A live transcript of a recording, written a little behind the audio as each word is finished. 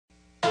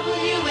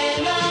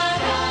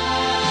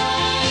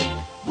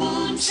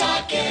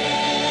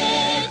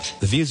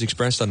views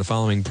expressed on the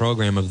following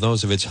program of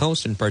those of its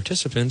hosts and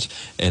participants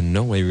in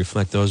no way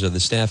reflect those of the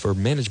staff or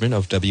management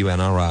of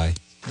WNRI.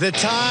 The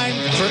time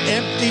for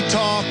empty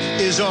talk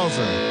is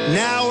over.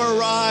 Now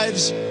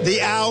arrives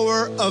the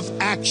hour of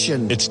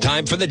action. It's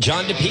time for the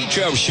John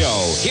DePietro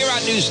Show here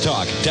on News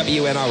Talk,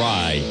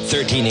 WNRI,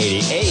 1380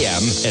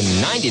 AM and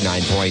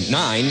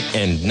 99.9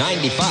 and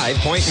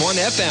 95.1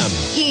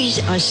 FM. He's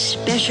a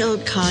special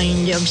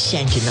kind of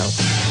sentinel.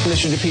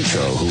 Mr.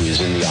 DePietro, who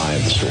is in the eye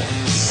of the storm.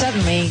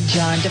 Suddenly,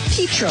 John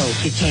DePietro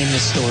became the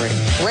story.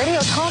 Radio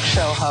talk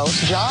show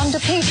host John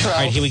DePietro. All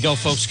right, here we go,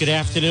 folks. Good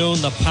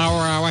afternoon. The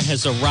Power Hour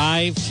has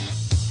arrived.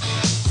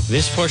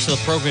 This portion of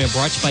the program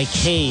brought to you by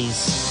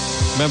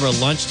K's. Remember,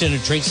 lunch, dinner,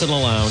 drinks in the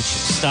lounge.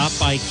 Stop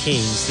by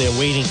K's. They're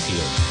waiting for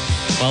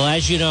you. Well,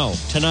 as you know,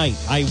 tonight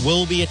I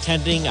will be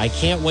attending. I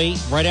can't wait.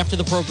 Right after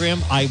the program,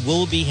 I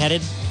will be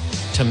headed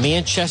to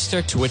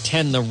Manchester to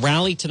attend the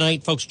rally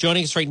tonight. Folks,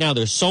 joining us right now,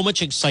 there's so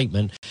much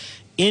excitement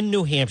in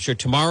New Hampshire.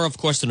 Tomorrow, of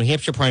course, the New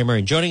Hampshire primary.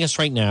 And joining us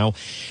right now,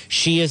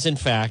 she is, in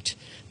fact,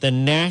 the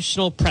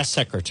National Press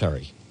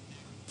Secretary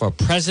for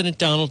President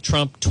Donald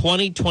Trump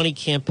 2020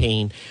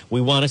 campaign.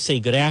 We want to say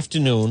good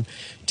afternoon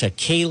to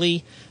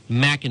Kayleigh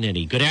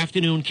McEnany. Good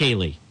afternoon,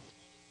 Kayleigh.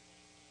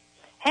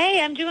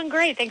 Hey, I'm doing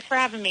great. Thanks for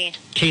having me.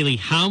 Kayleigh,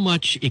 how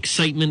much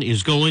excitement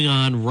is going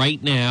on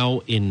right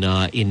now in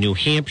New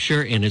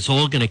Hampshire, and it's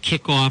all going to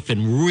kick off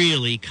and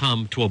really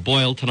come to a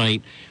boil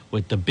tonight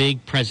with the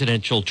big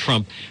president's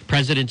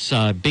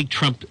big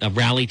Trump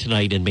rally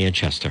tonight in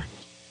Manchester?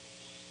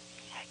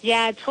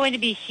 Yeah, it's going to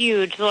be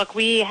huge. Look,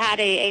 we had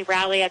a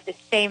rally at the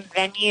same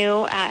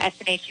venue,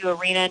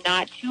 SNHU Arena,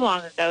 not too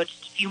long ago,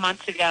 just a few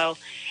months ago.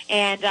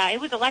 And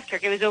it was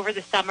electric. It was over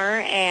the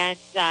summer, and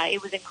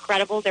it was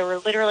incredible. There were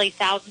literally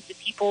thousands of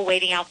people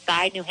waiting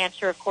outside. New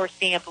Hampshire, of course,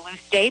 being a blue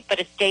state, but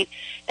a state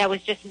that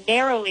was just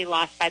narrowly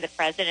lost by the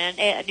president.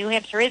 New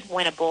Hampshire is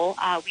winnable.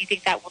 We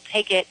think that we'll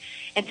take it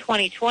in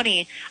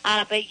 2020.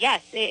 But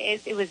yes,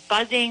 it was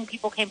buzzing.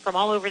 People came from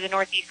all over the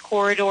Northeast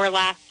Corridor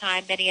last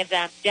time, many of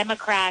them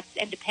Democrats,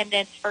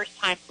 independents,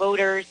 first-time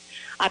voters,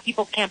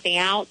 people camping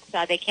out.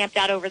 They camped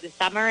out over the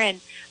summer, and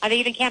they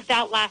even camped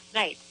out last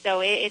night. So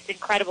it's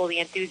incredible, the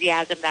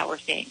enthusiasm that we're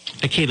seeing.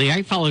 Kayleigh,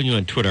 I follow you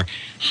on Twitter.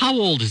 How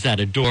old is that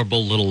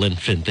adorable little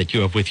infant that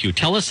you have with you?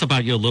 Tell us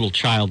about your little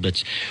child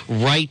that's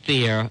right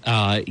there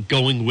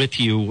going with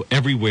you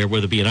everywhere,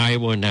 whether it be in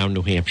Iowa or now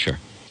New Hampshire.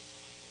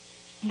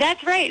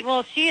 That's right.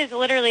 Well, she is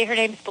literally, her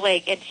name's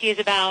Blake, and she is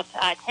about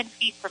 10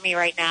 feet from me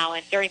right now.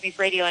 And during these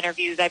radio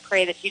interviews, I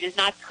pray that she does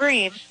not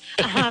scream.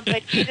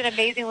 But she's an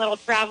amazing little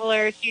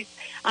traveler. She's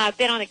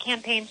been on a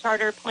campaign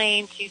charter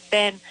plane. She's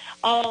been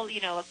all,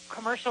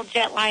 commercial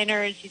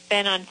jetliners. She's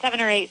been on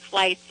 7 or 8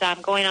 flights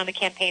going on the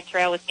campaign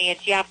trail with me,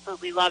 and she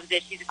absolutely loves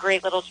it. She's a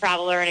great little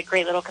traveler and a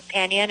great little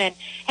companion. And,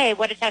 hey,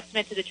 what a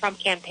testament to the Trump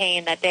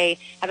campaign that they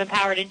have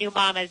empowered a new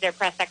mom as their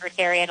press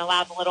secretary and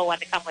allowed the little one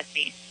to come with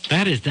me.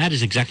 That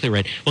is exactly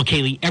right. Well,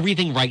 Kayleigh,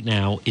 everything right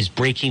now is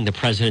breaking the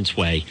president's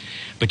way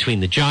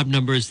between the job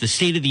numbers, the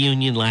State of the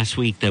Union last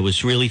week that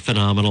was really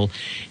phenomenal,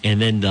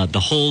 and then the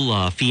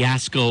whole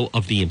fiasco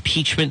of the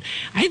impeachment.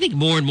 I think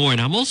more and more,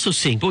 and I'm also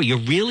seeing, you're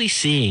really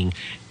seeing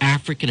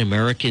African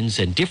Americans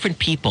and different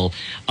people.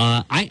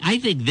 I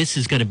think this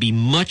is going to be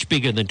much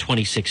bigger than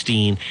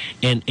 2016,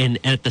 and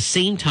at the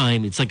same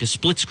time, it's like a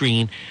split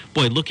screen.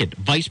 Boy, look at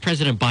Vice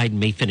President Biden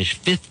may finish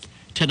 5th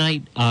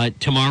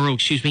tomorrow.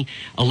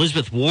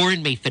 Elizabeth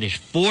Warren may finish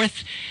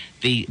 4th.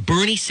 The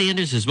Bernie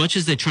Sanders, as much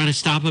as they're trying to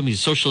stop him, he's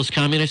a socialist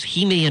communist,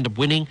 he may end up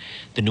winning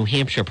the New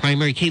Hampshire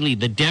primary. Kayleigh,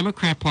 the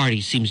Democrat Party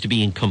seems to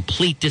be in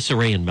complete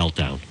disarray and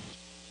meltdown.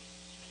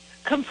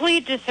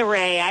 Complete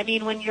disarray. I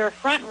mean, when your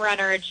front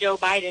runner, Joe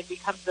Biden,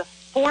 becomes the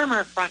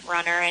former front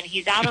runner and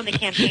he's out on the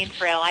campaign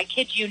trail, I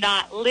kid you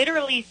not,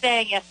 literally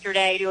saying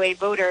yesterday to a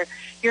voter,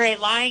 you're a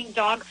lying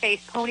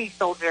dog-faced pony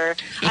soldier,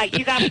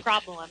 you got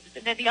problems.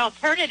 And then the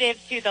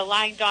alternative to the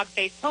lying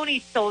dog-faced pony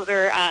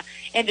soldier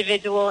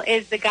individual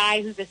is the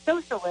guy who's a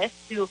socialist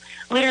who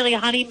literally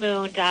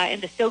honeymooned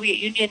in the Soviet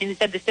Union, who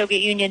said the Soviet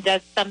Union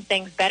does some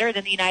things better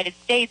than the United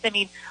States. I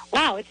mean,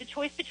 wow, it's a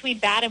choice between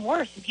bad and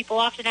worse. And people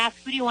often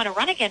ask, who do you want to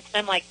run against?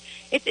 And I'm like,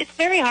 it's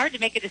very hard to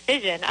make a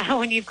decision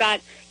when you've got,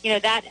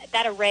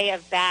 that array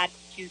of bad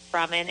to choose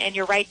from. And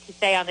you're right to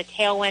say on the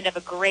tailwind of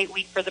a great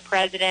week for the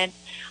president,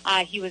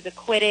 he was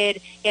acquitted.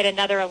 He had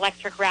another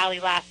electric rally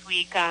last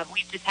week.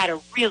 We've just had a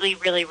really,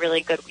 really,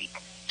 really good week.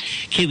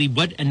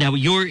 Kayleigh, now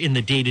you're in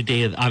the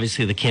day-to-day of,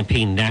 obviously, the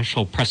campaign,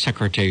 national press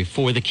secretary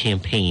for the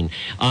campaign.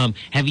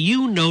 Have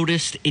you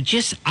noticed,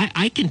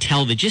 I can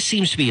tell there just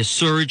seems to be a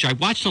surge. I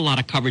watched a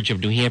lot of coverage of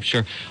New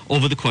Hampshire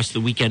over the course of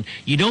the weekend.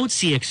 You don't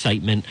see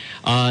excitement.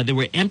 There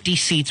were empty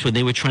seats when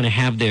they were trying to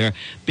have their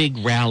big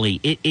rally.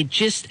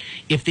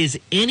 If there's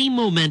any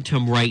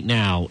momentum right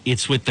now,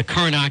 it's with the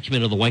current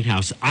occupant of the White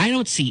House. I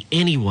don't see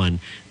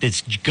anyone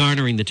that's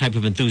garnering the type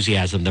of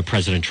enthusiasm that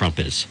President Trump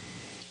is.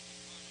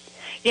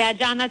 Yeah,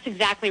 John, that's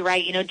exactly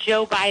right.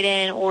 Joe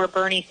Biden or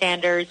Bernie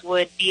Sanders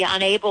would be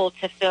unable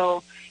to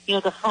fill,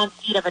 the front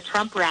seat of a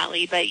Trump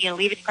rally. But,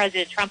 leaving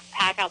President Trump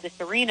pack out this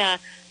arena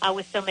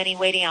with so many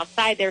waiting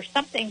outside, there's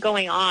something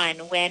going on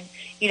when,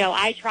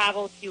 I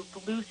traveled to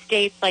blue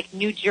states like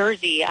New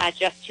Jersey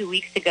just 2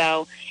 weeks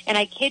ago, and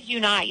I kid you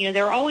not,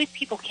 there are always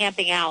people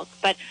camping out,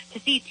 but to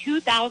see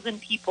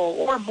 2,000 people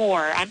or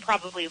more, I'm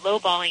probably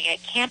lowballing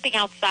it, camping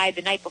outside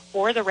the night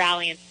before the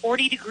rally in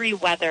 40-degree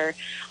weather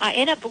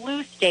in a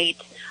blue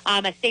state,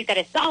 a state that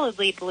is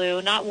solidly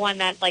blue, not one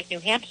that's like New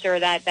Hampshire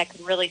that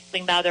could really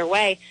swing the other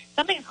way.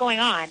 Something's going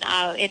on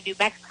in New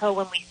Mexico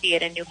when we see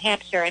it, in New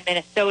Hampshire and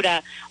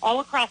Minnesota, all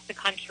across the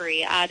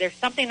country. There's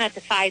something that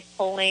defies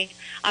polling,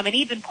 and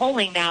even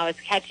polling now is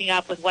catching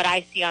up with what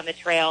I see on the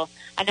trail.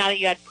 Now that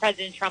you had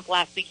President Trump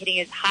last week hitting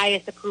his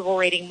highest approval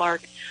rating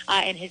mark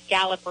in his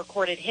Gallup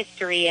recorded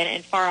history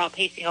and far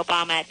outpacing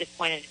Obama at this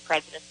point in his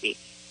presidency.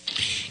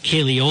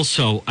 Kayleigh,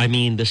 also,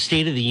 the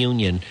State of the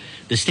Union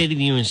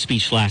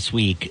speech last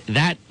week,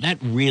 that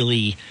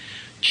really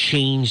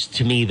changed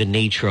to me the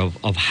nature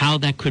of how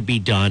that could be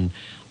done.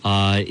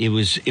 It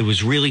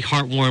was really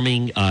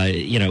heartwarming.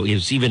 It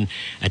was even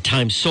at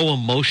times so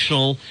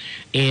emotional.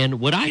 And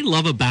what I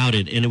love about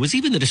it, and it was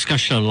even the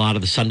discussion on a lot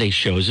of the Sunday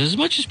shows, as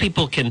much as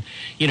people can,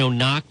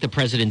 knock the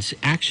president's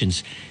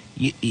actions,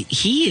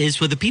 he is,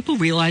 whether people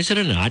realize it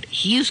or not,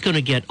 he is going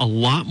to get a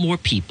lot more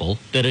people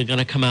that are going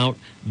to come out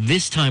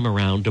this time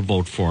around to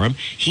vote for him.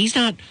 He's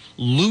not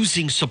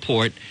losing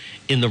support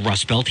in the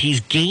Rust Belt.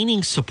 He's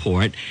gaining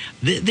support.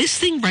 This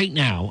thing right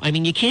now,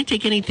 you can't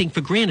take anything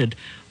for granted,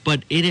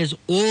 but it has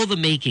all the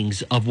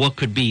makings of what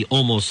could be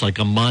almost like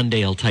a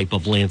Mondale type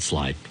of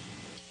landslide.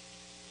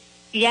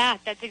 Yeah,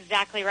 that's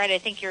exactly right. I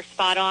think you're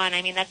spot on.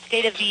 That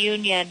State of the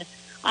Union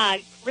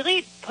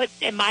really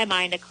puts, in my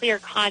mind, a clear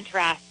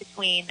contrast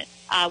between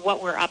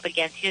what we're up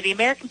against. The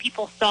American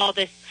people saw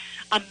this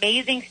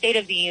amazing State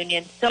of the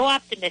Union, so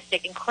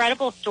optimistic,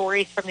 incredible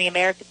stories from the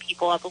American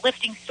people,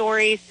 uplifting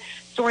stories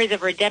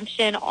of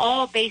redemption,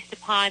 all based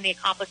upon the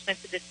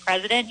accomplishments of this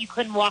president. You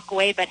couldn't walk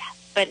away but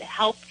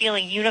help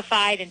feeling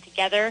unified and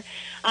together.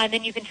 And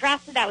then you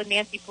contrast that with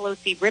Nancy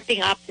Pelosi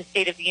ripping up the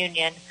State of the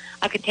Union,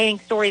 containing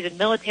stories of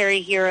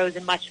military heroes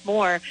and much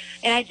more.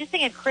 And I just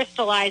think it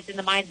crystallized in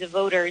the minds of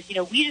voters.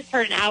 We just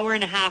heard an hour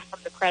and a half from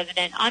the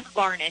president,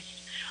 unvarnished.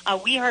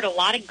 We heard a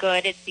lot of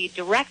good. It's the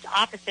direct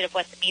opposite of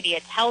what the media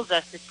tells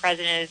us this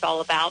president is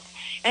all about.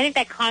 And I think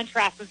that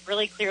contrast was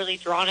really clearly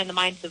drawn in the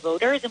minds of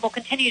voters and will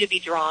continue to be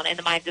drawn in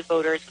the minds of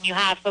voters when you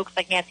have folks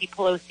like Nancy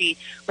Pelosi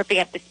ripping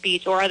up the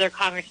speech, or other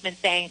congressmen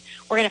saying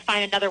we're going to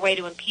find another way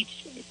to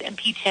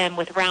impeach him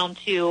with round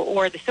two,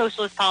 or the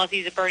socialist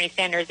policies of Bernie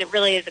Sanders. It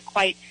really is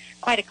quite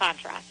a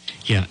contrast.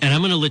 Yeah, and I'm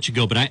going to let you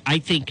go, but I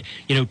think,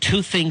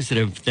 two things that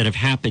have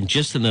happened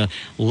just in the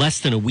less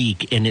than a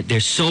week, and they're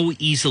so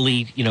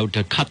easily,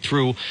 to cut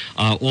through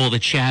all the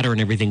chatter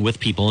and everything with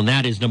people, and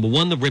that is, number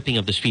one, the ripping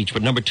of the speech,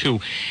 but number two,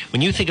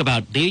 when you think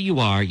about, there you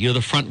are, you're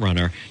the front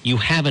runner, you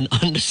have an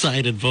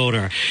undecided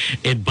voter,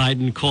 and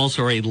Biden calls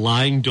her a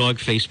lying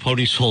dog-faced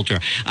pony soldier.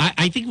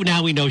 I think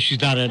now we know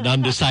she's not an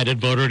undecided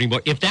voter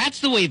anymore. If that's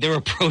the way they're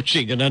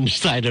approaching an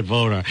undecided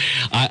voter,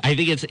 I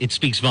think it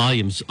speaks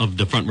volumes of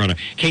the front runner.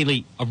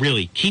 Kayleigh,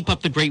 really, keep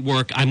up the great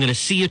work. I'm going to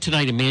see you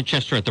tonight in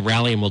Manchester at the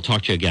rally, and we'll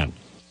talk to you again.